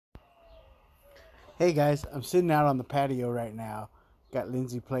Hey guys, I'm sitting out on the patio right now. Got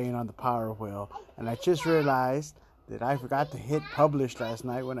Lindsay playing on the power wheel, and I just realized that I forgot to hit publish last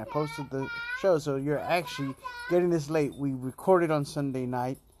night when I posted the show. So you're actually getting this late. We recorded on Sunday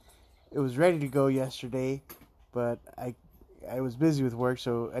night. It was ready to go yesterday, but I was busy with work,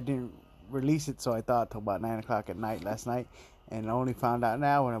 so I didn't release it. So I thought till about 9 o'clock at night last night, and I only found out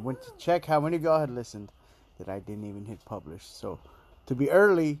now when I went to check how many of y'all had listened that I didn't even hit publish. So to be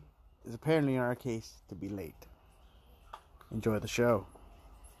early is apparently in our case to be late. Enjoy the show.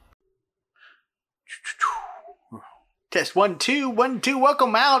 Test 1 2 1 2.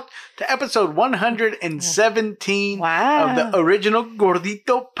 Welcome out to episode 117 of the original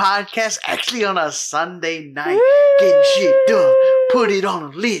Gordito podcast. Actually on a Sunday night. Getting shit done. Put it on a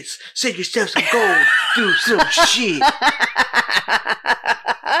list. Set yourself some goals. Do some shit.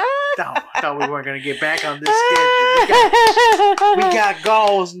 I thought we weren't going to get back on this schedule. We got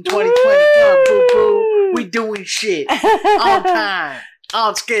goals in 2020. Boo boo. We doing shit on time,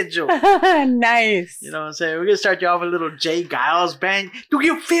 on schedule. Nice. You know what I'm saying? We're going to start you off with a little Jay Giles bang. Do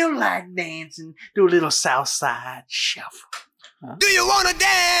you feel like dancing? Do a little Southside shuffle. Huh? Do you want to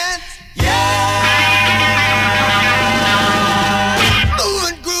dance? Yeah!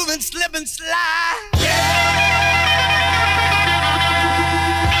 Moving, grooving, slip and slide. Yeah!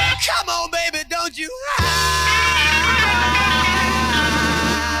 Come on, baby, don't you hide.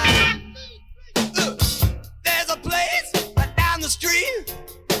 There's a place right down the street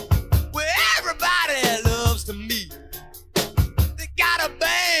where everybody loves to meet. They got a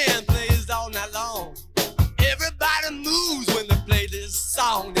band plays all night long. Everybody moves when they play this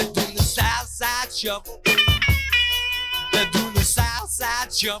song. They're doing the Southside Shuffle. They're doing the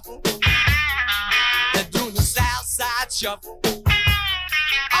Southside Shuffle. They're doing the Southside Shuffle.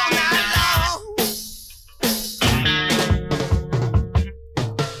 All night long.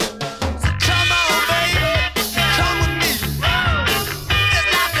 So come on, baby, come with me. There's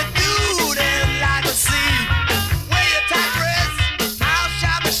lots to do, there's lots to see. Wear your tight dress, I'll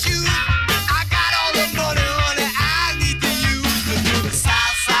shine my shoes. I got all the money, honey, I need to use to do the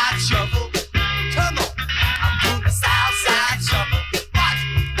Southside Shuffle. Come on, I'm doing the Southside Shuffle. Watch,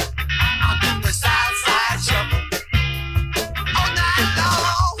 I'm doing the Southside Shuffle. All night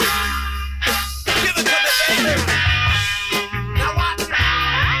long. Give it to me, baby. Now watch it.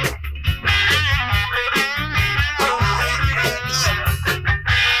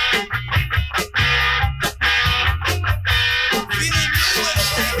 Feeling good,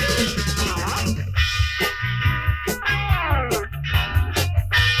 baby.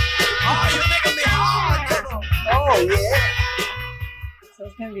 Oh, you're making me hard. Come on. Oh, yeah. So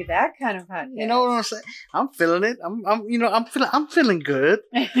it's gonna be that kind of podcast. You know what I'm saying? I'm feeling it. I'm feeling good.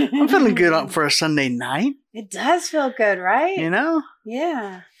 I'm feeling good for a Sunday night. It does feel good, right? You know?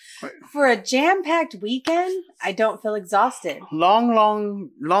 Yeah. For a jam-packed weekend, I don't feel exhausted. Long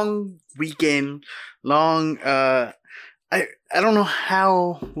weekend. I don't know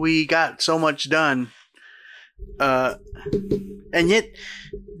how we got so much done. And yet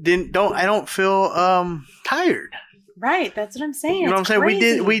I don't feel tired. Right, that's what I'm saying. You know what I'm saying?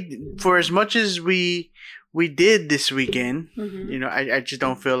 Crazy. We for as much as we did this weekend, Mm-hmm. you know, I just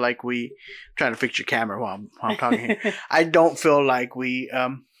don't feel like I'm trying to fix your camera while I'm talking here. I don't feel like we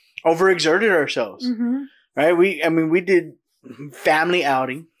overexerted ourselves. Mm-hmm. Right? We did family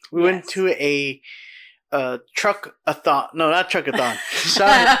outing. We went to a truck-a-thon. No, not truck-a-thon.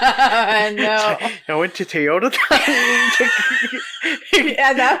 Sorry. No. I went to Toyota.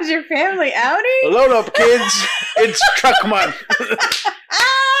 Yeah, that was your family outing? Load up, kids. It's truck month.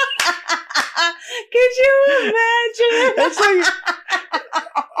 Could you imagine? That's like,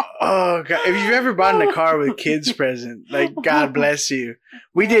 oh god! If you've ever bought in a car with kids present, like God bless you.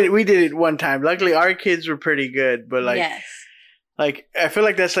 We did it one time. Luckily, our kids were pretty good, but Yes. like I feel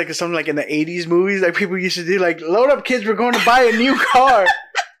like that's like something like in the '80s movies, like people used to do. Like, load up, kids. We're going to buy a new car.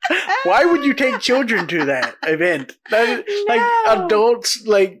 Why would you take children to that event? Like adults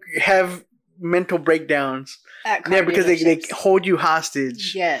like have mental breakdans. Yeah, because they hold you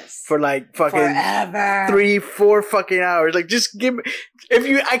hostage. Yes. For like fucking forever. 3-4 fucking hours. Like, just give me.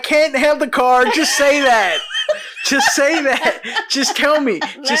 I can't have the car. Just say that. Just say that. Just tell me.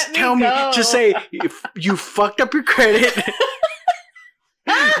 Just tell me. Just say if you fucked up your credit.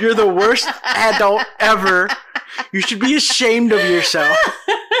 You're the worst adult ever. You should be ashamed of yourself.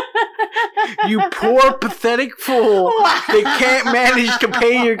 You poor, pathetic fool that can't manage to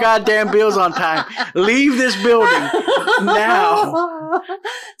pay your goddamn bills on time. Leave this building now.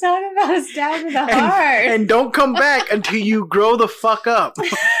 Talk about a stab in the heart. And don't come back until you grow the fuck up.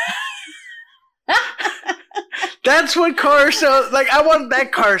 That's what car sales, like, I want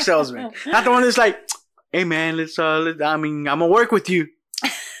that car salesman. Not the one that's like, hey man, I mean, I'm gonna work with you.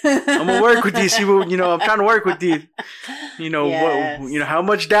 I'm gonna work with you. See what I'm trying to work with you. Yes. What? How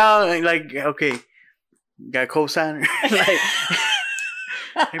much down? And like, okay, got a co-signer. Like,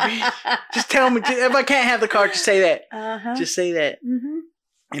 maybe just tell me if I can't have the car. Just say that. Just say that. Mm-hmm.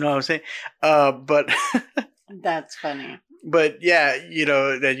 You know what I'm saying? But That's funny. but yeah,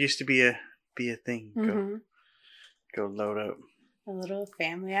 that used to be a thing. Mm-hmm. Go load up. A little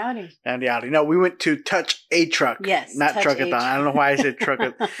family outing. And the Audi. No, we went to Touch a Truck. Yes, not Touch Truckathon. a I don't know why I said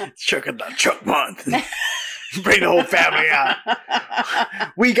Truckathon. Truck month. Bring the whole family out.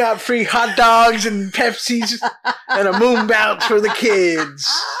 We got free hot dogs and Pepsis and a moon bounce for the kids.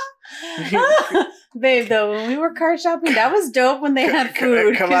 Babe, though, when we were car shopping, that was dope when they had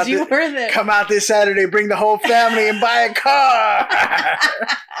food because you were there. Come out this Saturday, bring the whole family and buy a car.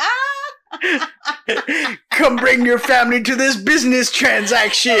 Come bring your family to this business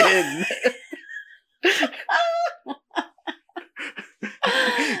transaction.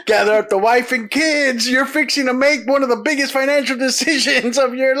 Gather up the wife and kids. You're fixing to make one of the biggest financial decisions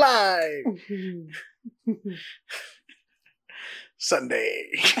of your life.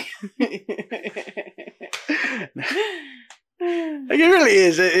 Sunday. Like it really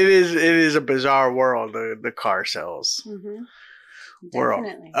is. It is a bizarre world. The car sales world.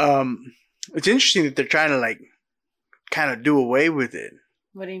 Definitely. It's interesting that they're trying to like kind of do away with it.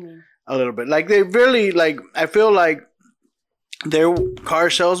 What do you mean? A little bit. Like they really like. I feel like their car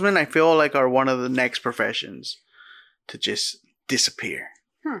salesmen. I feel like are one of the next professions to just disappear.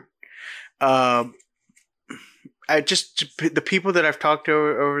 The people that I've talked to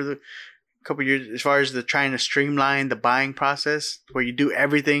over the couple of years, as far as trying to streamline the buying process, where you do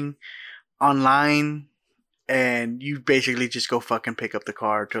everything online and you basically just go fucking pick up the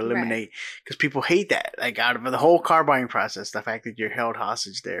car to eliminate, because people hate that. Like out of the whole car buying process, the fact that you're held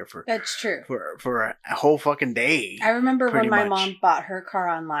hostage there That's true. for a whole fucking day. I remember when my mom bought her car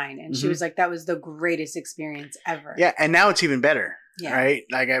online, and she was like, "That was the greatest experience ever." Yeah, and now it's even better. Yeah. Right?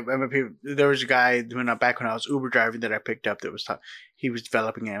 Like I remember there was a guy back when I was Uber driving that I picked up that was he was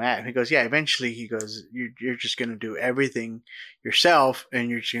developing an app. He goes, yeah, eventually he goes, you're just going to do everything yourself and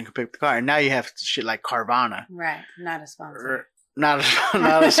you're just going to pick up the car. And now you have shit like Carvana. Right. Not a sponsor. Not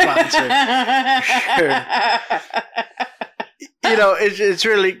a sponsor. Sure. It's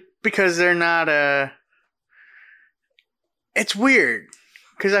really because they're not it's weird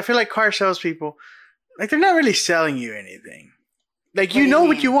because I feel like car salespeople, like they're not really selling you anything. Like, you know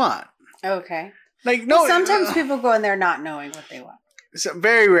what you want. Okay. Like, no. But sometimes people go in there not knowing what they want. So,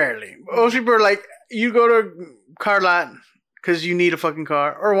 very rarely. Most people are like, you go to a car lot because you need a fucking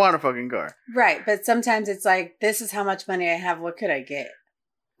car or want a fucking car. Right. But sometimes it's like, this is how much money I have. What could I get?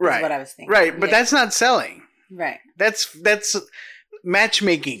 Right. Is what I was thinking. Right. But that's not selling. Right. That's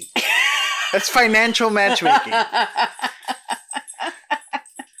matchmaking. That's financial matchmaking.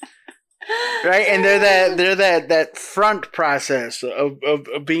 Right, and they're that front process of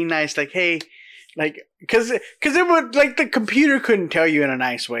being nice, like, hey, like, because it would, like, the computer couldn't tell you in a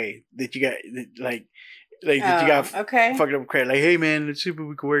nice way that you got that you got fucked up credit, like, hey man, let's see if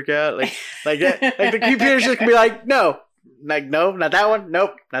we can work out, like that, like the computer's just gonna be like, no, not that one,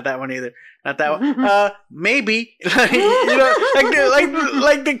 nope, not that one either, not that one, maybe, like,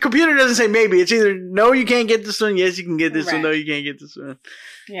 like the computer doesn't say maybe, it's either no, you can't get this one, yes, you can get this one, no, you can't get this one.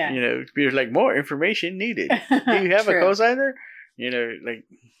 Yeah. Computer's like, more information needed. Do you have a cosigner? Like,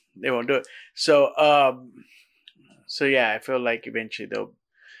 they won't do it. So yeah, I feel like eventually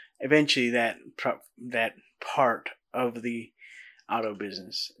that part of the auto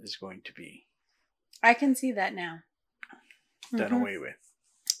business is going to be. I can see that now. Done away with.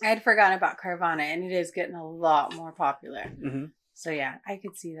 I had forgotten about Carvana, and it is getting a lot more popular. Mm-hmm. So yeah, I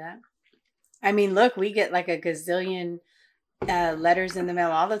could see that. I mean, look, we get like a gazillion letters in the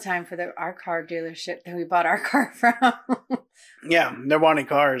mail all the time for our car dealership that we bought our car from. Yeah, they're wanting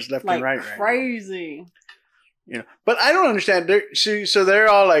cars left and right. Crazy. But I don't understand. So they're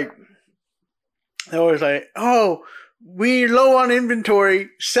all like, they're always like, oh, we're low on inventory.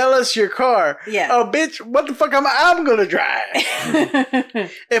 Sell us your car. Yeah. Oh, bitch, what the fuck am I'm gonna drive?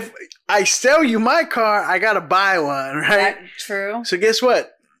 If I sell you my car, I gotta buy one, right? That's true. So guess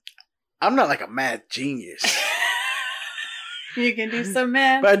what? I'm not like a math genius. You can do some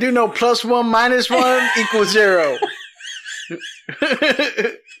math. But I do know +1 - 1 equals 0.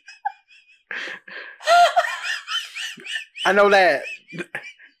 I know that. That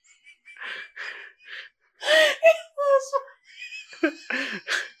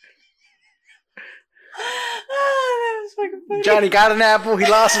was fucking funny. Johnny got an apple, he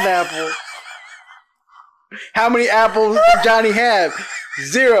lost an apple. How many apples did Johnny have?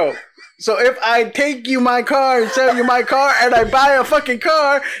 0. So if I take you my car and sell you my car and I buy a fucking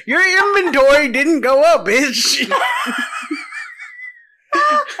car, your inventory didn't go up, bitch.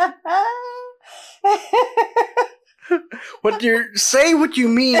 Say what you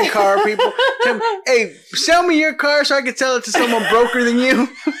mean, car people. Hey, sell me your car so I can sell it to someone broker than you.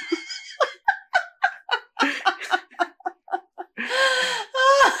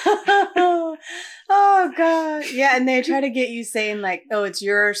 Oh God. Yeah, and they try to get you saying like, oh, it's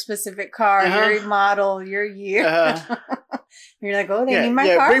your specific car, your model, your year. You're like, oh, they need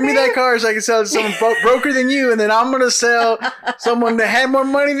my car. Bring me that car so I can sell it to someone broker than you, and then I'm gonna sell someone that had more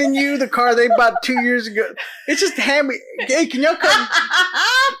money than you the car they bought 2 years ago. It's just hand me. Hey, can y'all come?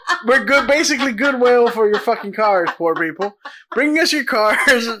 We're good, basically goodwill for your fucking cars, poor people. Bring us your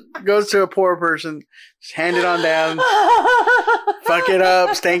cars. Goes to a poor person. Just hand it on down. Fuck it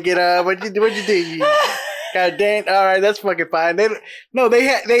up, stank it up. What'd you do? God damn! All right, that's fucking fine.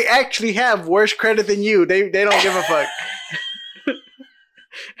 They actually have worse credit than you. They don't give a fuck.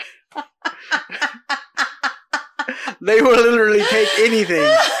 They will literally take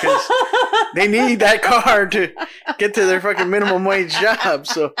anything because they need that car to get to their fucking minimum wage job.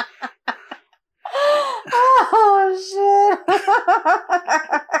 So. Oh shit!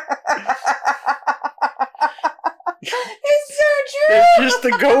 It's so true. It's just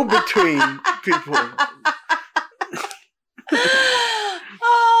the go-between people.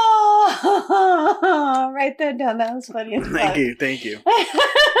 Oh, write that down. That was funny as fuck. Thank you.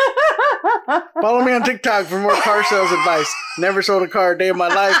 Follow me on TikTok for more car sales advice. Never sold a car a day of my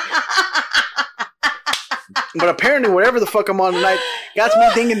life. But apparently, whatever the fuck I'm on tonight got me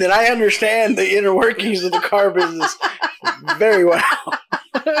thinking that I understand the inner workings of the car business very well.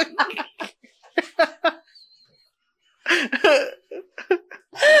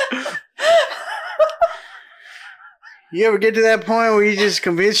 You ever get to that point where you just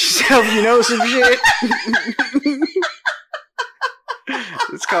convince yourself you know some shit?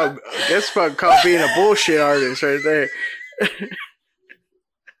 That's called being a bullshit artist right there.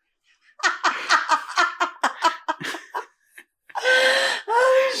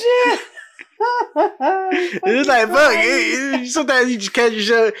 Oh shit! It's like fuck. Sometimes you just catch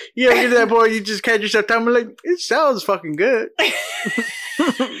yourself. You ever get to that point where you just catch yourself talking like, it sounds fucking good.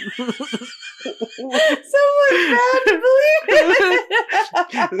 Someone's bad to believe it.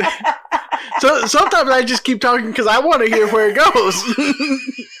 So sometimes I just keep talking because I want to hear where it goes.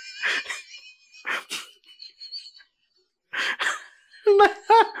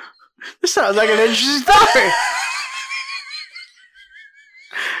 This sounds like an interesting story.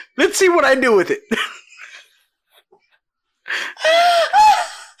 Let's see what I do with it.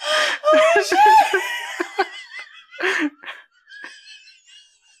 Oh shit!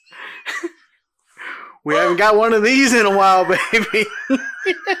 We haven't got one of these in a while, baby.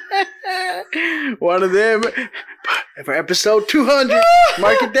 One of them for episode 200.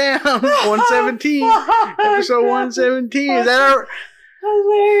 Mark it down. 117. Episode 117. Is that our?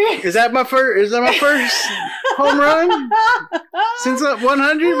 Hilarious. Is that my first home run since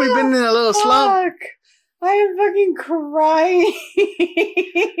 100? We've been in a little slump. Fuck. I am fucking crying.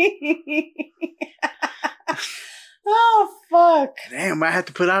 Oh fuck! Damn, I have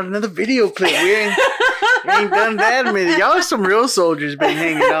to put out another video clip. We ain't done that in a minute. Y'all some real soldiers been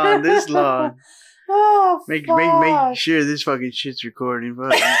hanging on this long. Oh make fuck! sure this fucking shit's recording.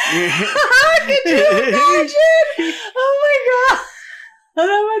 But Could you imagine? Oh my god,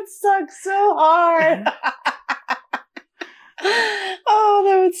 that would suck so hard. Oh,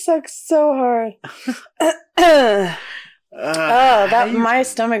 that would suck so hard. My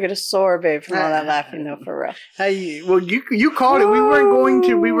stomach got sore, babe, from all that laughing, though, for real. You called it. We weren't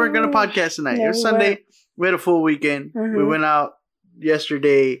gonna podcast tonight. It was Sunday. We had a full weekend. Mm-hmm. We went out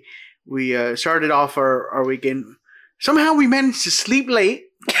yesterday. We started off our weekend. Somehow we managed to sleep late.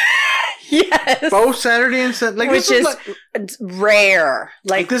 Yes. Both Saturday and Sunday. Which is it's rare.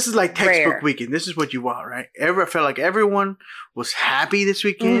 Like this is like textbook weekend. This is what you want, right? I felt like everyone was happy this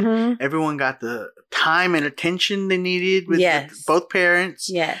weekend. Mm-hmm. Everyone got the time and attention they needed with both parents.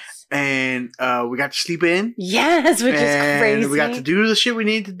 Yes. And we got to sleep in. Yes, which is crazy. We got to do the shit we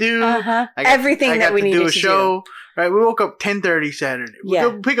need to do. Uh-huh. Everything that we needed to do. A show. Right, we woke up 10:30 Saturday. We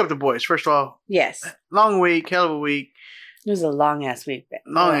go pick up the boys, first of all. Yes. Long week, hell of a week. It was a long ass week.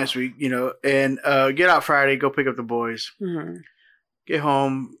 Ass week, and get out Friday, go pick up the boys. Mm-hmm. Get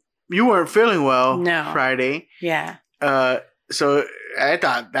home. You weren't feeling well Friday. Yeah. So I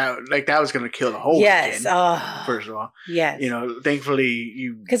thought that was going to kill the whole weekend. Oh, first of all. Yes. Thankfully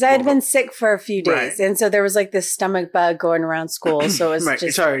you... Because I had been sick for a few days. Right. And so there was like this stomach bug going around school. So it was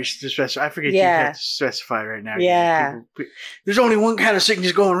just... Sorry to specify. I forget you have to specify right now. Yeah. There's only one kind of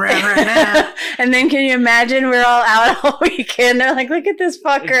sickness going around right now. And then can you imagine we're all out all weekend? They're like, look at this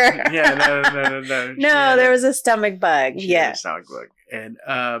fucker. No. No, there was a stomach bug. Yeah. Stomach bug. And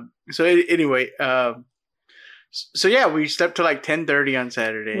so anyway... So yeah, we slept till like 10:30 on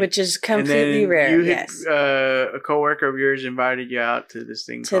Saturday, which is completely rare. Yes, a coworker of yours invited you out to this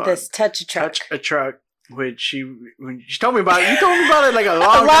thing called this touch a truck. Touch a truck, which when she told me about it, you told me about it like a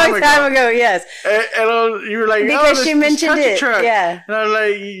long time ago. Yes, and you were like, because she mentioned it. Truck. Yeah, and I was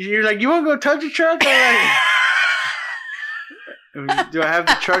like, you're like, you want to go touch a truck? I'm like, do I have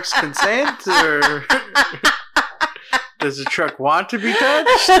the truck's consent or? Does the truck want to be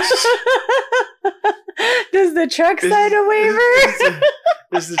touched? Does the truck sign a waiver?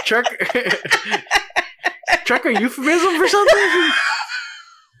 Is the truck a euphemism for something?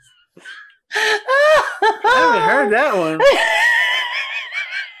 I haven't heard that one.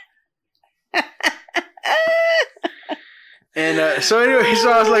 And so anyway,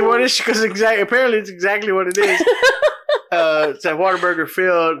 so I was like, "What is?" Because apparently it's exactly what it is. It's at Waterburger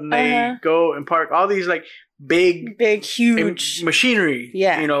Field, and they go and park all these like big, huge machinery.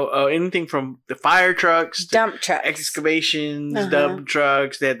 Yeah. Anything from the fire trucks, to dump trucks, excavations, dump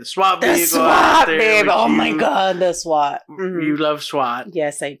trucks. They had the SWAT vehicle. The SWAT, babe. Oh my God, the SWAT. Mm-hmm. You love SWAT.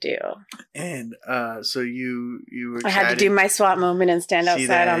 Yes, I do. And so you were excited. I had to do my SWAT moment and stand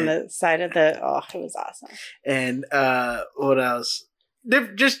outside on the side of the. Oh, it was awesome. And what else?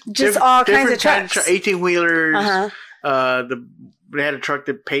 Just all kinds of trucks. 18-wheelers. They had a truck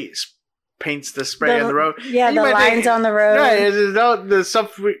that paints the spray on the road. Yeah, and the lines on the road. Right, the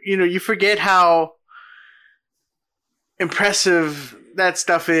stuff. You forget how impressive that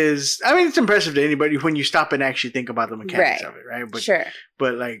stuff is. I mean, it's impressive to anybody when you stop and actually think about the mechanics of it, right? But, sure.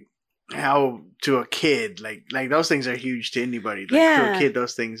 But like how to a kid, like those things are huge to anybody. Like, to a kid,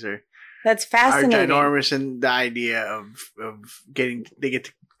 those things are. That's fascinating. Are ginormous, and the idea of they get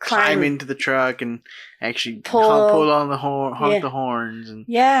to climb into the truck and actually pull on the horn, honk the horns, and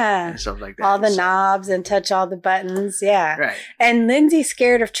stuff like that. All the knobs and touch all the buttons. Yeah. Right. And Lindsay's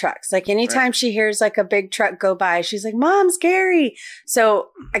scared of trucks. Like anytime she hears like a big truck go by, she's like, "Mom, scary." So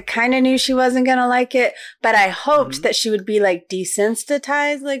I kind of knew she wasn't going to like it, but I hoped that she would be like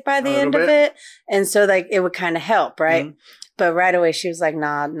desensitized like by the end of it. And so like it would kind of help. Right. Mm-hmm. But right away she was like,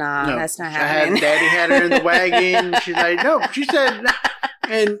 nah, no, that's not happening. Daddy had her in the wagon. She's like, no. She said,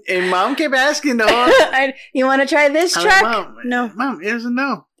 and Mom kept asking the whole. You want to try this truck? Mom, no. Mom, it was a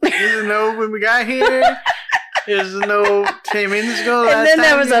no. It was a no when we got here. It was a no 10 minutes ago. And then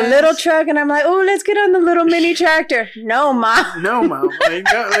there was a little truck, and I'm like, oh, let's get on the little mini tractor. No, Mom. No, Mom.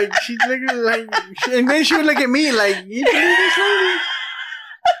 Like she's looking and then she would look at me like, you believe this lady?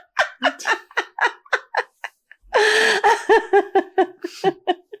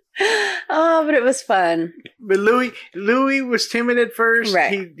 Oh, but it was fun. But Louis was timid at first.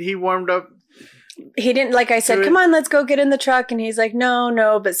 Right. He warmed up. He didn't, like I said, come on, let's go get in the truck. And he's like,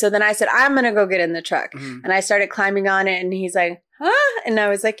 no. But so then I said, I'm going to go get in the truck. Mm-hmm. And I started climbing on it. And he's like, huh? And I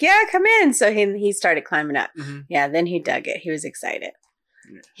was like, yeah, come in. So he started climbing up. Mm-hmm. Yeah, then he dug it. He was excited.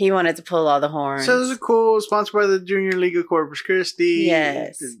 Yeah. He wanted to pull all the horns. So it was a cool, sponsored by the Junior League of Corpus Christi.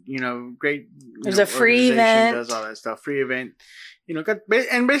 Yes. Great. There's a free event. Does all that stuff. Free event.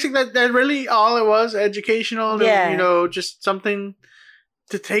 And basically that really all it was, educational. Yeah. Just something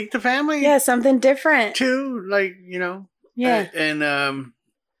to take the family. Yeah, something different. Too, Yeah. And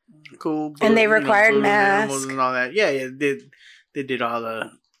cool. And they required masks. And all that. Yeah, they did all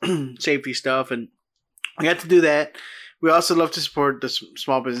the safety stuff. And we got to do that. We also love to support the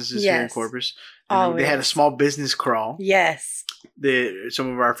small businesses here in Corpus. They had a small business crawl. Yes.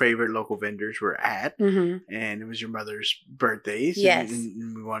 Some of our favorite local vendors were at. Mm-hmm. And it was your mother's birthday. Yes.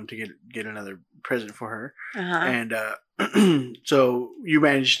 And we wanted to get another present for her. Uh-huh. And so you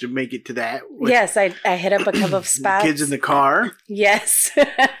managed to make it to that. Yes, I hit up a couple of spots. Kids in the car. Yes.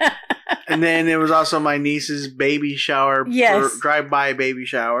 And then there was also my niece's baby shower. Yes. Drive-by baby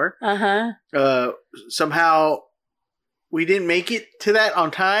shower. Uh-huh. Somehow we didn't make it to that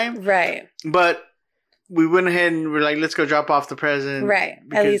on time. Right. But we went ahead and we're like, let's go drop off the present. Right.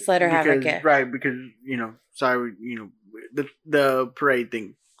 At least let her have her gift. Right. Because, the parade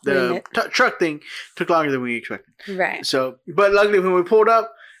thing, the truck thing took longer than we expected. Right. So, but luckily when we pulled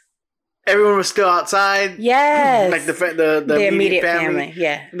up, everyone was still outside. Yes. Like the immediate family.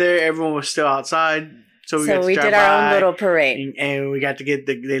 Yeah. Everyone was still outside. So we did our own little parade. And we got to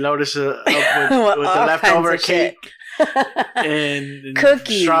they loaded us up with the leftover cake. and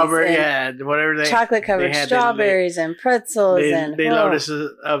cookies, strawberry, and whatever they chocolate covered they had, strawberries and pretzels, and they loaded us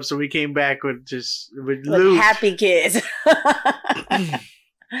up, so we came back with loot. happy kids.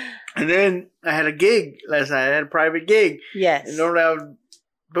 And then I had a gig last night. I had a private gig. Yes.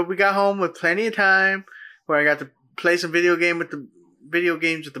 But we got home with plenty of time where I got to play some video games with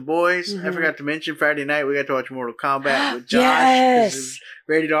the boys. I forgot to mention Friday night we got to watch Mortal Kombat with Josh. Yes. It was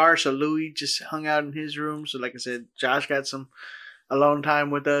rated R, so Louis just hung out in his room. So like I said, Josh got some alone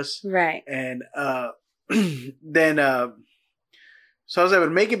time with us. Right. And then so I was able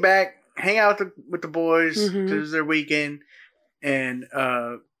to make it back, hang out with the boys because it was their weekend, and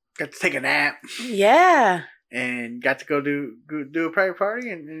got to take a nap. Yeah. And got to go do a private party,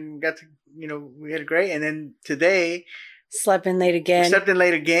 and got to, we had a great. And then today, slept in late again,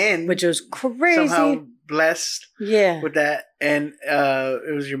 which was crazy. Somehow blessed, with that. And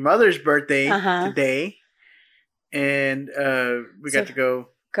it was your mother's birthday today, and we got to go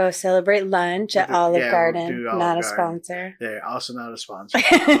celebrate lunch at Olive Garden. Not a sponsor. They're also not a sponsor.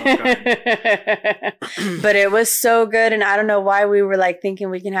 But it was so good, and I don't know why we were like thinking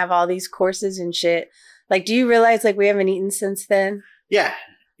we can have all these courses and shit. Like, do you realize like we haven't eaten since then? Yeah.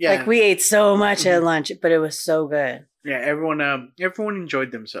 Like we ate so much at lunch, but it was so good. Yeah, everyone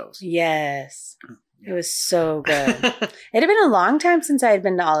enjoyed themselves. Yes. It was so good. It had been a long time since I had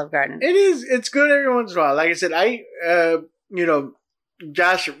been to Olive Garden. It is. It's good every once in a while. Like I said,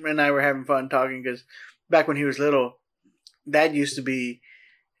 Josh and I were having fun talking because back when he was little, that used to be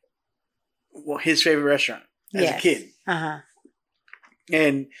his favorite restaurant as a kid.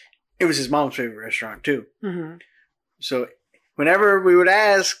 And it was his mom's favorite restaurant too. So whenever we would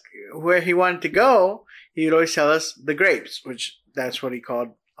ask where he wanted to go, he would always tell us the Grapes, which that's what he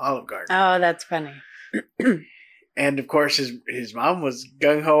called Olive Garden. Oh, that's funny. And of course, his mom was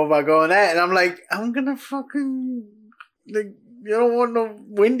gung ho about going that, and I'm like, I'm gonna fucking you don't want no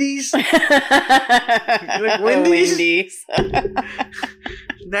Wendy's? Like Wendy's?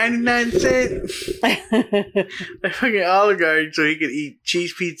 99-cent. Like fucking Olive Garden so he could eat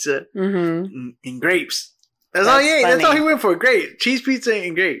cheese pizza and grapes. That's all he ate. Funny. That's all he went for. Great. Cheese pizza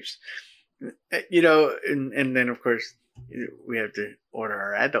and grapes. And then of course we have to order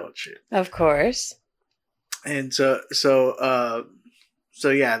our adult shit. Of course. And so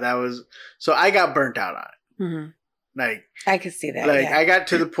yeah, that was, so I got burnt out on it. Like, I could see that. Like, I got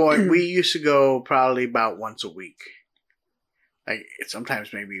to the point, we used to go probably about once a week. Like,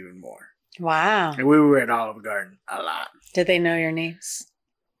 sometimes maybe even more. Wow. And we were at Olive Garden a lot. Did they know your names?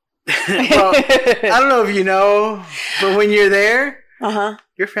 Well, I don't know if you know, but when you're there,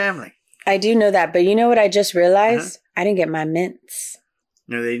 you're family. I do know that, but you know what I just realized? I didn't get my mints.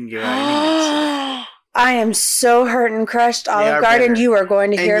 No, they didn't give out any mints. I am so hurt and crushed. Olive Garden, you are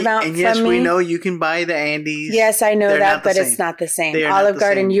going to hear about and yes, from me. We know you can buy the Andes. Yes, I know that, but it's not the same. Olive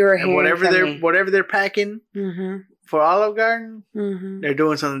Garden, you are hearing from me. Whatever they're packing for Olive Garden, they're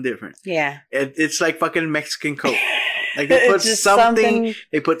doing something different. Yeah, it's like fucking Mexican Coke. Like they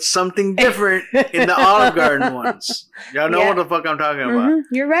put something different in the Olive Garden ones. Y'all know what the fuck I'm talking about.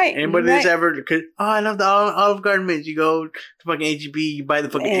 You're right. Anybody that's ever, I love the Olive Garden mints. You go to fucking HEB, you buy the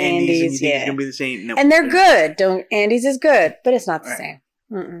fucking Andes, and you think it's gonna be the same. No, and they're good. Andes is good, but it's not the same.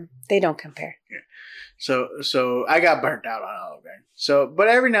 They don't compare. Yeah. So I got burnt out on Olive Garden. So, but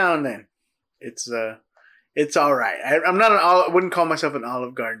every now and then, it's all right. I'm not I wouldn't call myself an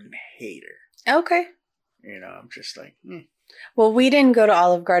Olive Garden hater. Okay. I'm just like, Well, we didn't go to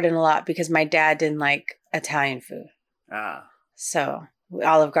Olive Garden a lot because my dad didn't like Italian food. So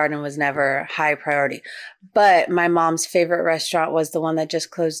Olive Garden was never high priority. But my mom's favorite restaurant was the one that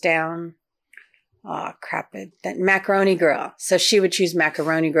just closed down. Oh, crap. That Macaroni Grill. So she would choose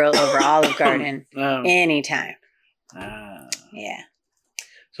Macaroni Grill over Olive Garden anytime. Yeah.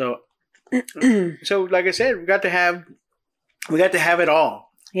 So like I said, we got to have it all.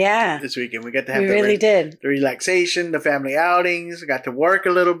 Yeah. This weekend. We got to have the relaxation, the family outings, got to work a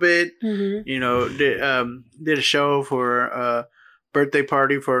little bit. Did a show for a birthday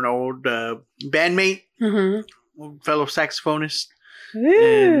party for an old bandmate, fellow saxophonist.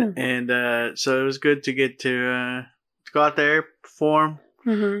 And so it was good to get to go out there, perform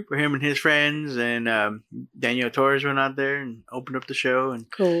for him and his friends. And Danielle Torres went out there and opened up the show.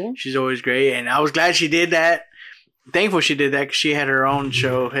 And cool. She's always great. And I was glad she did that. Thankful she did that because she had her own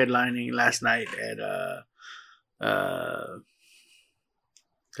show headlining last night at the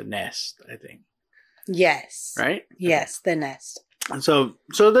Nest, I think. Yes. Right? Yes, the Nest. And so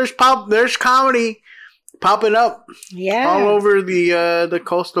there's comedy popping up Yeah. all over the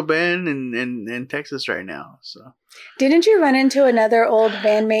coastal bend and Texas right now. So Didn't you run into another old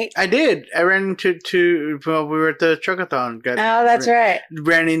bandmate? I did. I ran into well, we were at the truckathon. Oh, that's right.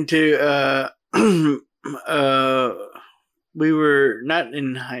 Ran into we were not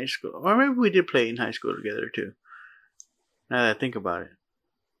in high school, or maybe we did play in high school together too. Now that I think about it,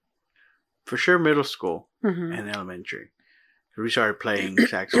 for sure, middle school and elementary. We started playing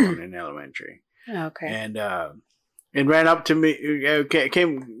saxophone in elementary. Okay. And ran up to me,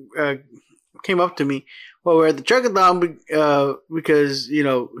 came up to me while we were at the truckathon because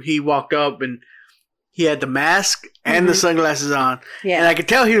he walked up and he had the mask and the sunglasses on, and I could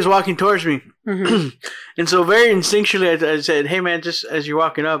tell he was walking towards me. And so very instinctually, I said, "Hey man, just as you're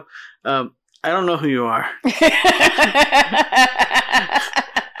walking up, I don't know who you are.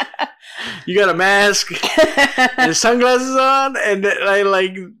 You got a mask and sunglasses on, and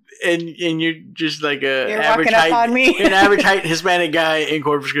and you're just like an average height Hispanic guy in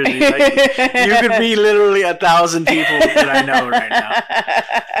Corpus Christi. Like, you could be literally 1,000 people that I know right now.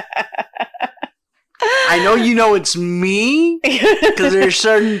 I know you know it's me because there's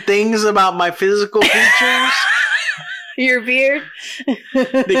certain things about my physical features, your beard,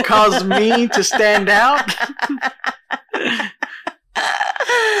 that cause me to stand out.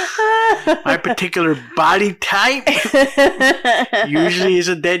 My particular body type usually is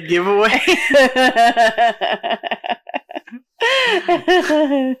a dead giveaway.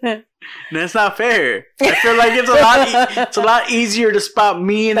 That's not fair. I feel like it's a lot easier to spot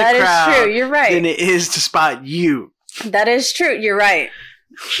me in the crowd. That is true. You're right. Than it is to spot you. That is true. You're right.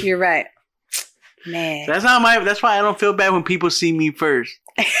 You're right. Man. That's why I don't feel bad when people see me first.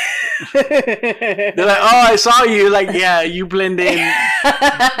 They're like, "Oh, I saw you." Like, yeah, you blend in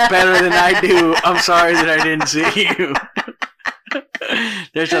better than I do. I'm sorry that I didn't see you.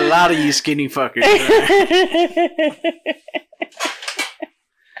 There's a lot of you skinny fuckers.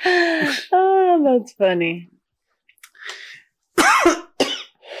 Oh, that's funny.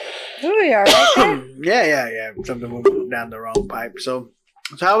 Here we are. Right there. Yeah. Something moving down the wrong pipe. So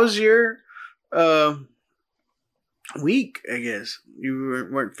how was your week? I guess you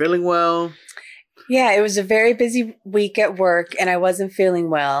weren't feeling well. Yeah, it was a very busy week at work, and I wasn't feeling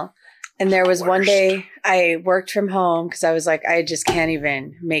well. And there was one day I worked from home because I was like, I just can't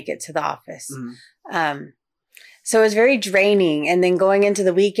even make it to the office. So it was very draining. And then going into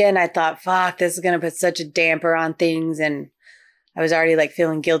the weekend, I thought, fuck, this is going to put such a damper on things. And I was already like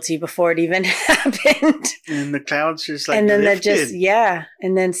feeling guilty before it even happened. And the clouds just like and then lifted.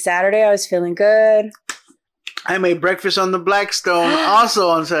 And then Saturday I was feeling good. I made breakfast on the Blackstone also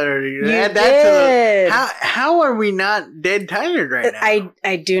on Saturday. You did. How are we not dead tired right now?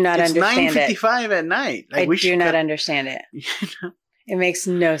 I do not understand it. It's 9:55 at night. Like, I do not understand it. It makes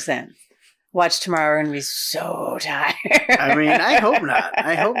no sense. Watch tomorrow, we're going to be so tired. I mean, I hope not.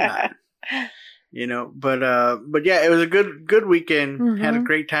 But yeah, it was a good weekend. Had a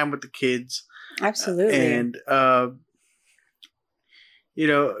great time with the kids. Absolutely. And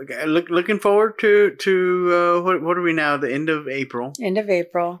looking forward to what are we now? The end of April. End of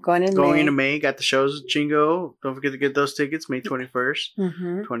April. Going into May. Got the shows at Chingo. Don't forget to get those tickets. May 21st,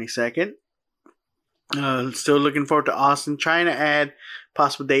 22nd. Still looking forward to Austin. Trying to add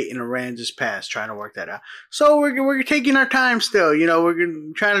possible date in Iran just passed. Trying to work that out. So we're taking our time still.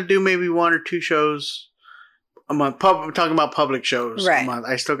 We're trying to do maybe 1 or 2 shows a month. I'm talking about public shows a month.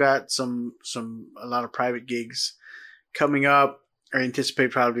 I still got a lot of private gigs coming up. I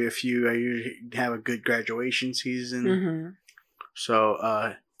anticipate probably a few. I usually have a good graduation season. So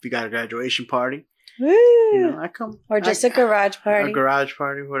if you got a graduation party, I come. Or just a garage party. A garage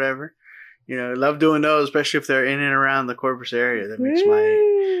party, whatever. I love doing those, especially if they're in and around the Corpus area. That makes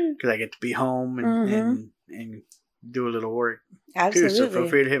because I get to be home and do a little work. Absolutely. Too, so feel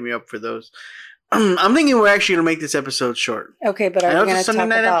free to hit me up for those. I'm thinking we're actually going to make this episode short. Okay, but are we going to talk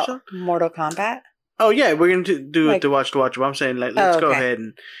about Mortal Kombat? Oh, yeah, we're going to do it to watch. But I'm saying, let's go ahead.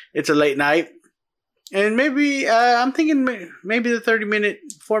 And it's a late night. And maybe, I'm thinking maybe the 30-minute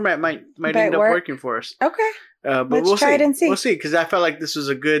format might end up working for us. Okay. But let's we'll try it and see. We'll see, because I felt like this was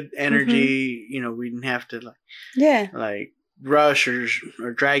a good energy. We didn't have to rush or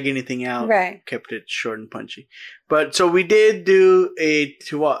drag anything out. Right. Kept it short and punchy. But so we did do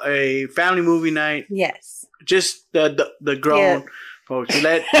a family movie night. Yes. Just the grown folks. We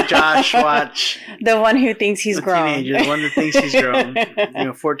let Josh watch. The one who thinks he's grown. Teenager, the one that thinks he's grown.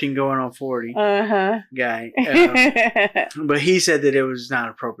 14 going on 40 guy. But he said that it was not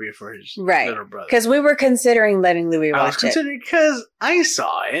appropriate for his little brother. Because we were considering letting Louis watch it. I was considering because I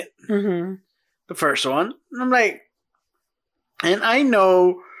saw it. The first one. And I'm like, and I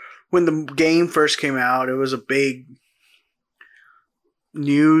know when the game first came out, it was a big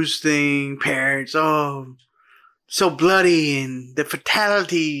news thing. Parents, so bloody, and the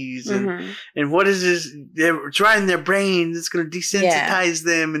fatalities, and what is this? It's right in their brains. It's going to desensitize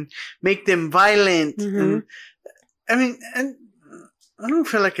them and make them violent. And I mean, and I don't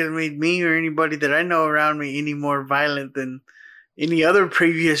feel like it made me or anybody that I know around me any more violent than any other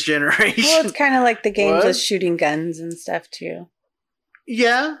previous generation. Well, it's kind of like the games with shooting guns and stuff too.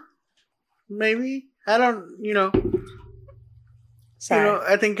 Yeah, maybe. I don't, Sorry.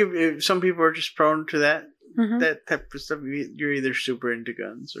 I think if some people are just prone to that type of stuff, you're either super into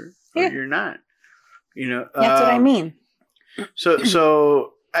guns or you're not. That's what I mean.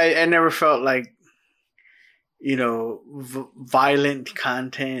 So I never felt like, violent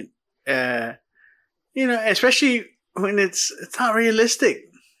content, especially when it's not realistic.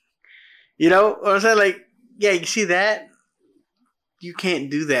 Or is that like, yeah, you see that? You can't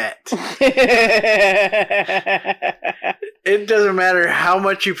do that. It doesn't matter how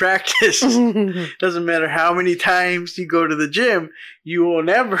much you practice. Doesn't matter how many times you go to the gym. You will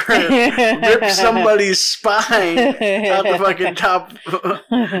never rip somebody's spine out the fucking top,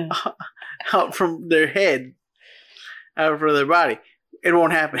 out from their head, out from their body. It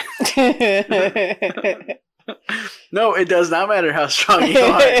won't happen. No, it does not matter how strong you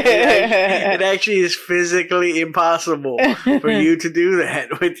are. It actually is physically impossible for you to do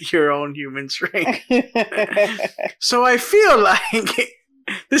that with your own human strength. So I feel like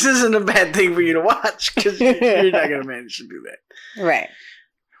this isn't a bad thing for you to watch because you're not going to manage to do that. Right.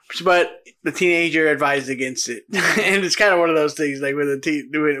 But the teenager advised against it. And it's kind of one of those things like with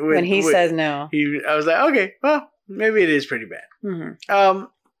when he says no. I was like, okay, well, maybe it is pretty bad.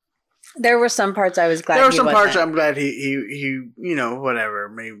 There were some parts I was glad there were some parts I'm glad he whatever,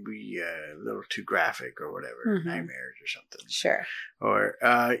 maybe a little too graphic or whatever, nightmares or something. Sure. Or,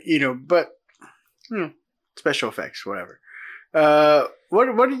 but, special effects, whatever.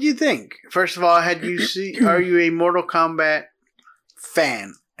 What did you think? First of all, are you a Mortal Kombat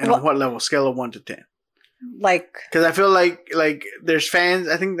fan? And on what level? Scale of 1 to 10? Because I feel like there's fans,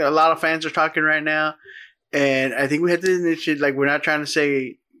 I think a lot of fans are talking right now, and I think we have to initiate, like, we're not trying to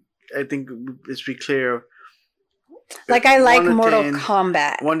say, I think let's be clear. Like, I like Mortal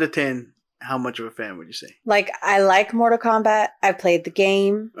Kombat. 1 to 10, how much of a fan would you say? Like, I like Mortal Kombat. I played the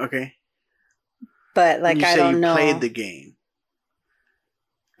game. Okay. But, like, I don't know. You played the game.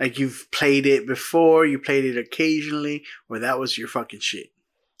 Like, you've played it before, you played it occasionally, or that was your fucking shit?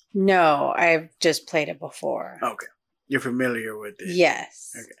 No, I've just played it before. Okay. You're familiar with it?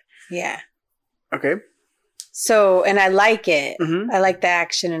 Yes. Okay. Yeah. Okay. So, and I like it. I like the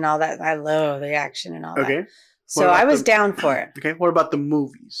action and all that. I love the action and all that. Okay. So I was down for it. Okay. What about the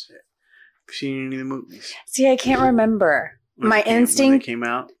movies? Have you seen any of the movies? See, I can't remember. When they came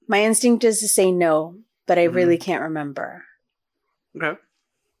out? My instinct is to say no, but I really can't remember. Okay.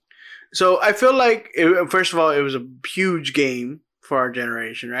 So I feel like, first of all, it was a huge game for our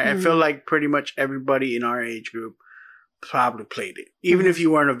generation, right? I feel like pretty much everybody in our age group probably played it. Even if you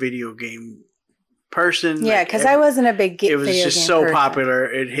weren't a video game person. Yeah, because I wasn't a big it was just so popular.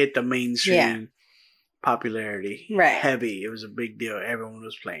 It hit the mainstream popularity heavy. It was a big deal. Everyone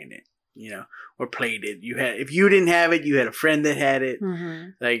was playing it, or played it. If you didn't have it, you had a friend that had it.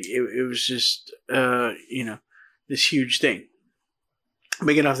 Like it was just this huge thing.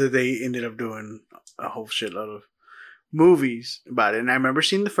 Big enough that they ended up doing a whole shitload of movies about it. And I remember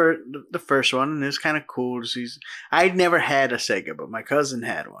seeing the first one, and it was kind of cool to see. I'd never had a Sega, but my cousin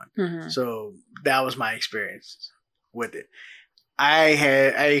had one. So that was my experience with it. I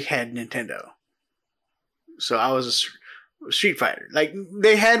had Nintendo. So I was a Street Fighter. Like,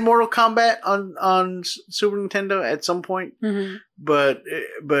 they had Mortal Kombat on Super Nintendo at some point, but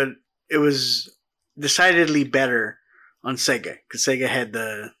it was decidedly better on Sega, because Sega had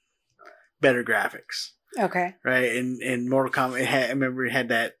the better graphics. Okay. Right, and Mortal Kombat, I remember it had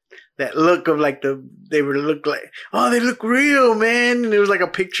that look of like they look like, oh, they look real, man. And it was like a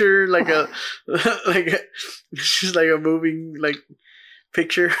picture, like it's just like a moving like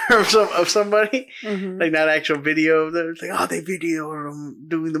picture of somebody, like not actual video. It was like, oh, they videoed them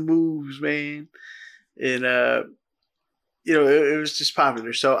doing the moves, man. And it was just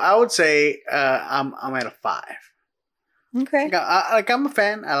popular. So I would say I'm at a 5. Okay. I'm a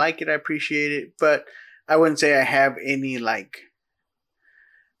fan. I like it. I appreciate it, but I wouldn't say I have any, like,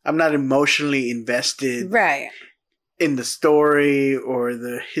 I'm not emotionally invested in the story or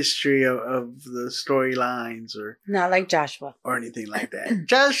the history of the storylines, or not like Joshua or anything like that.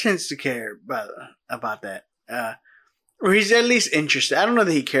 Josh tends to care about that, or he's at least interested. I don't know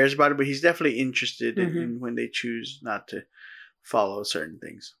that he cares about it, but he's definitely interested in when they choose not to follow certain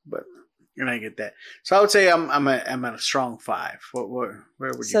things, but and I get that. So I would say I'm at a strong 5. Where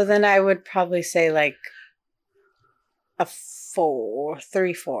would you? So then I would probably say like a 4,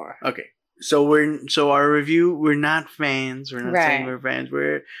 3, 4. Okay. So our review, we're not fans. We're not saying we're fans.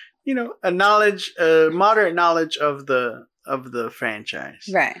 We're a moderate knowledge of the franchise.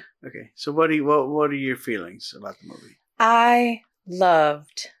 Right. Okay. So what are your feelings about the movie? I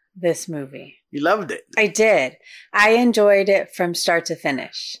loved this movie. You loved it. I did. I enjoyed it from start to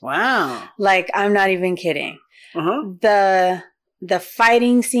finish. Wow. Like, I'm not even kidding. Uh-huh. The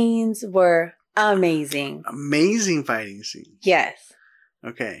fighting scenes were amazing. Amazing fighting scenes. Yes.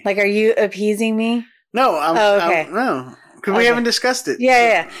 Okay. Like, are you appeasing me? No, okay. No, because we haven't discussed it.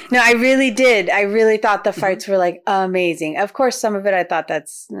 Yeah. No, I really did. I really thought the fights were like amazing. Of course, some of it I thought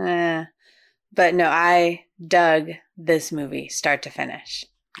that's, but no, I dug this movie start to finish.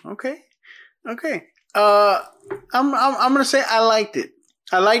 Okay. I'm gonna say I liked it.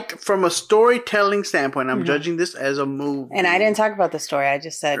 I liked from a storytelling standpoint. I'm judging this as a movie, and I didn't talk about the story. I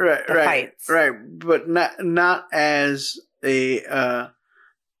just said the fights, right? But not as a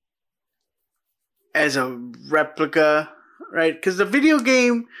replica, right? Because the video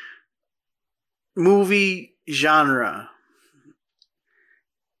game movie genre,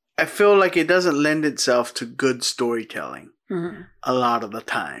 I feel like it doesn't lend itself to good storytelling a lot of the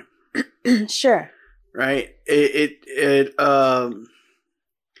time. Sure. Right? It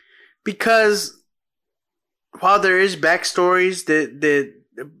because while there is backstories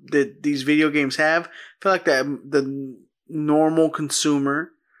that these video games have, I feel like that the normal consumer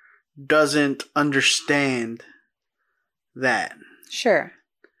doesn't understand that. Sure.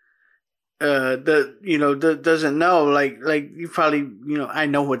 Doesn't know like you probably I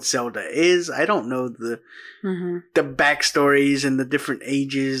know what Zelda is. I don't know the backstories and the different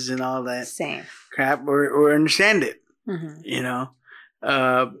ages and all that same crap or understand it.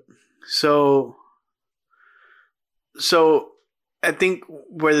 So I think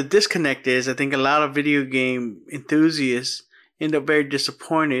where the disconnect is, I think a lot of video game enthusiasts end up very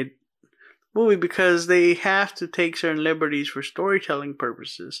disappointed movie because they have to take certain liberties for storytelling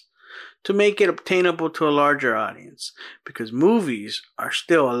purposes to make it obtainable to a larger audience, because movies are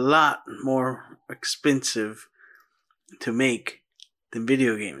still a lot more expensive to make than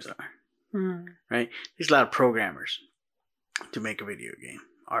video games are. Right? There's a lot of programmers to make a video game,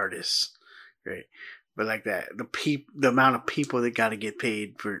 artists, right? But like that, the amount of people that got to get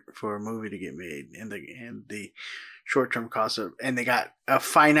paid for a movie to get made, and the short-term costs of, and they got a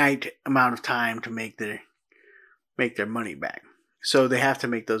finite amount of time to make their money back. So they have to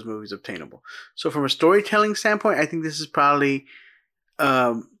make those movies obtainable. So from a storytelling standpoint, I think this is probably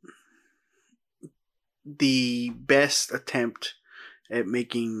the best attempt at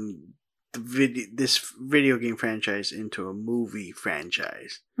making this video game franchise into a movie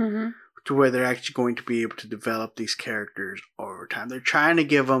franchise. To where they're actually going to be able to develop these characters over time. They're trying to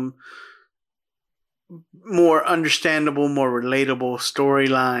give them more understandable, more relatable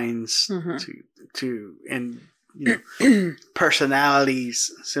storylines and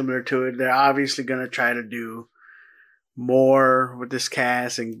personalities similar to it. They're obviously going to try to do more with this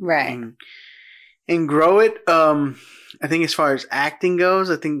cast and grow it. I think as far as acting goes,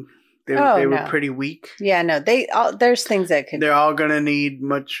 I think they were pretty weak. Yeah, no, there's things that could. They're all gonna need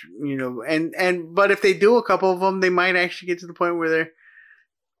much, but if they do a couple of them, they might actually get to the point where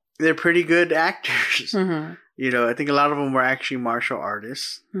they're pretty good actors. I think a lot of them were actually martial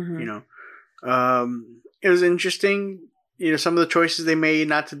artists. It was interesting. Some of the choices they made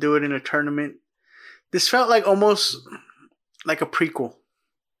not to do it in a tournament. This felt like almost like a prequel.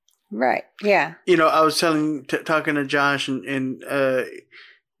 Right. Yeah. I was talking to Josh and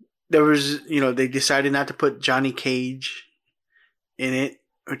there was, they decided not to put Johnny Cage in it,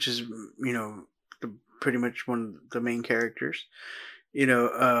 which is, pretty much one of the main characters,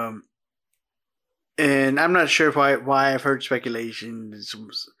 and I'm not sure why I've heard speculation.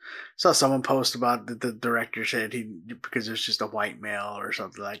 Saw someone post about the director said because there's just a white male or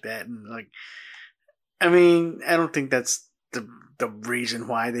something like that. And I don't think that's the reason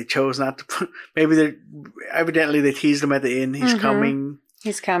why they chose not to put, maybe evidently they teased him at the end. He's coming.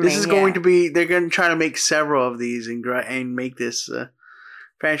 He's coming. This is going to be. They're going to try to make several of these and make this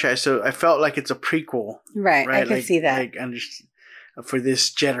franchise. So I felt like it's a prequel. Right. I can see that. For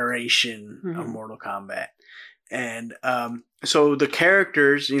this generation of Mortal Kombat, and so the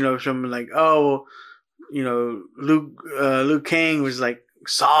characters, some like Liu Kang was like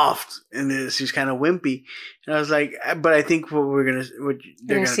soft in this. He's kind of wimpy, and I was like, but I think what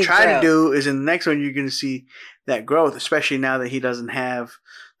they're gonna try to do is in the next one you're gonna see that growth, especially now that he doesn't have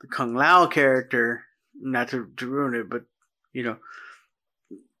the Kung Lao character. Not to ruin it, but you know,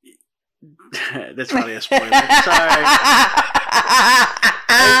 that's probably a spoiler. Sorry.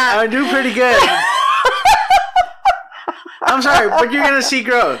 I do pretty good. I'm sorry, but you're gonna see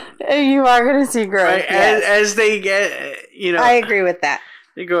growth. You are gonna see growth, right? Yes. As they get, you know. I agree with that.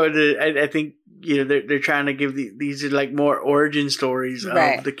 They go to. I think they're trying to give these are like more origin stories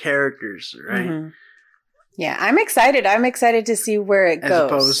of the characters, right? Mm-hmm. Yeah, I'm excited. I'm excited to see where it goes. As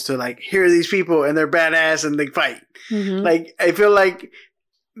opposed to like, here are these people and they're badass and they fight. Mm-hmm. Like, I feel like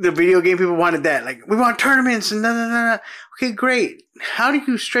the video game people wanted that. Like, we want tournaments and no. Okay, great. How do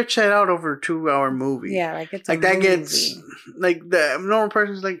you stretch that out over a 2-hour movie? Yeah, like it's like a that movie. gets like the normal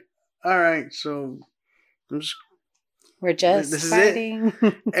person's like, all right, so we're just this fighting. Is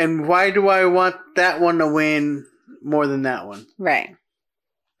it. And why do I want that one to win more than that one? Right.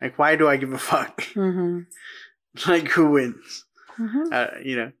 Like, why do I give a fuck? Mm-hmm. Like, who wins?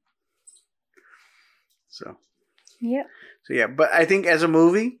 Mm-hmm. So. Yep. So, yeah. But I think as a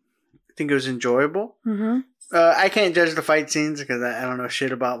movie, I think it was enjoyable. Mm-hmm. I can't judge the fight scenes because I don't know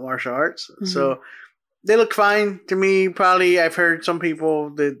shit about martial arts. Mm-hmm. So, they look fine to me. Probably, I've heard some people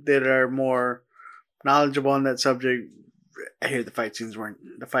that are more knowledgeable on that subject. I hear the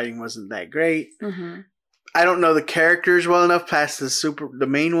fighting wasn't that great. Mm-hmm. I don't know the characters well enough past the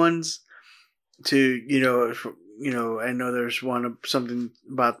main ones to, I know there's something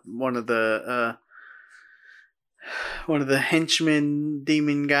about one of the henchmen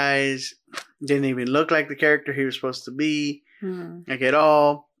demon guys didn't even look like the character he was supposed to be, like at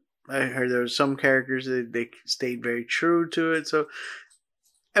all. I heard there was some characters that they stayed very true to it. So,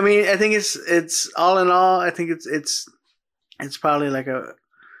 I mean, I think it's all in all, I think it's probably like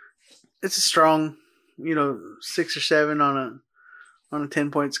it's a strong, 6 or 7 on a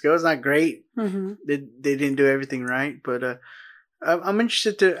 10-point scale. It's not great. Mm-hmm. They didn't do everything right, but I'm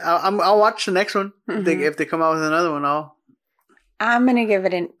interested I'll watch the next one. Mm-hmm. If they come out with another one, I'm gonna give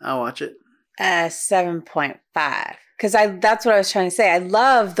it I'll watch it a 7.5 because that's what I was trying to say. I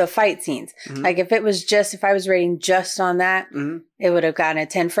love the fight scenes. Mm-hmm. Like if I was rating just on that, it would have gotten a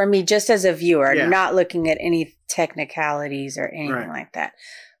 10 for me just as a viewer, not looking at any technicalities or anything like that.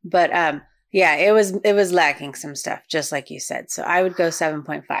 But yeah, it was lacking some stuff, just like you said. So I would go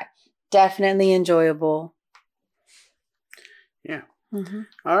 7.5. Definitely enjoyable. Yeah. Mm-hmm.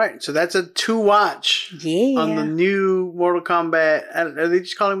 All right. So that's a 2-watch on the new Mortal Kombat. Are they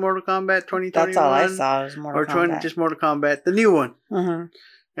just calling Mortal Kombat 2021? That's all I saw was Mortal Kombat. Just Mortal Kombat, the new one. Mm-hmm.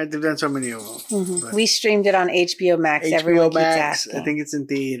 They've done so many of them. Mm-hmm. We streamed it on HBO Max. Everyone keeps asking. I think it's in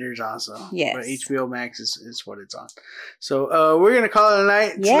theaters also. Yes. But HBO Max is what it's on. So we're going to call it a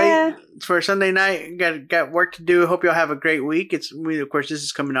night. It's late for Sunday night. Got work to do. Hope y'all have a great week. Of course, this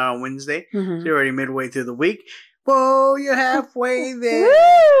is coming out on Wednesday. Mm-hmm. So you're already midway through the week. Whoa, you're halfway there.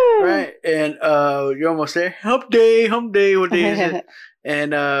 Woo! Right. And you're almost there. Hump day. What day is it?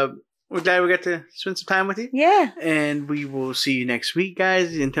 And we're glad we got to spend some time with you. Yeah. And we will see you next week,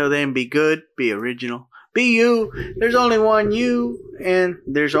 guys. Until then, be good, be original, be you. There's only one you, and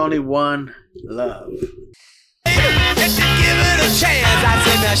there's only one love. Just to give it a chance, I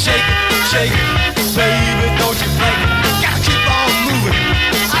said now shake it, shake it.